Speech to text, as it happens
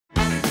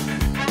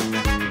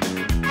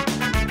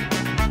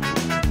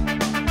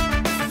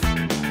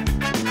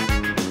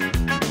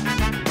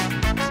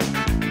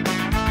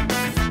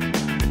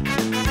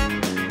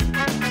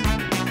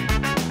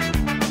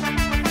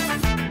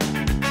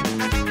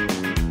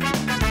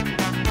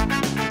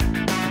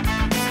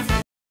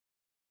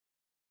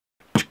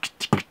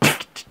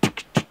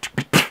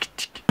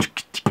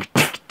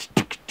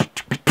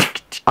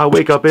I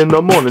wake up in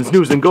the morning,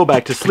 snooze and go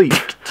back to sleep.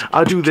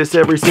 I do this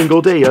every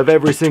single day of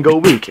every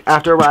single week.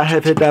 After I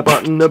have hit that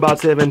button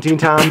about 17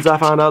 times, I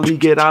finally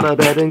get out of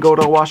bed and go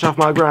to wash off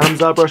my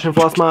grams. I brush and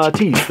floss my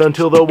teeth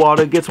until the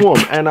water gets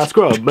warm, and I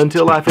scrub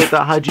until I fit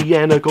the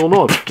hygienical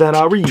norm. Then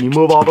I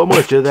remove all the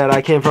moisture that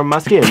I can from my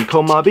skin,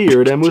 comb my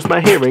beard and mousse my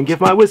hair and give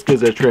my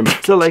whiskers a trim.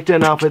 Select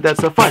an outfit that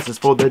suffices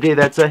for the day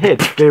that's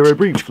ahead. Very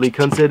briefly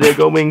consider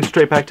going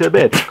straight back to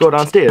bed. Go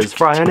downstairs,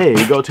 fry an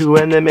egg or two,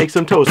 and then make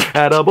some toast.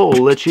 Add a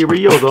bowl of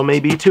Cheerios or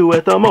maybe 2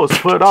 at the most.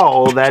 Put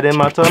all that in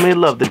my tummy,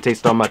 love the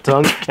taste on my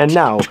tongue. And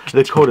now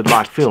the Coded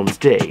Lock Films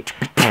day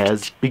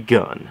has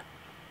begun.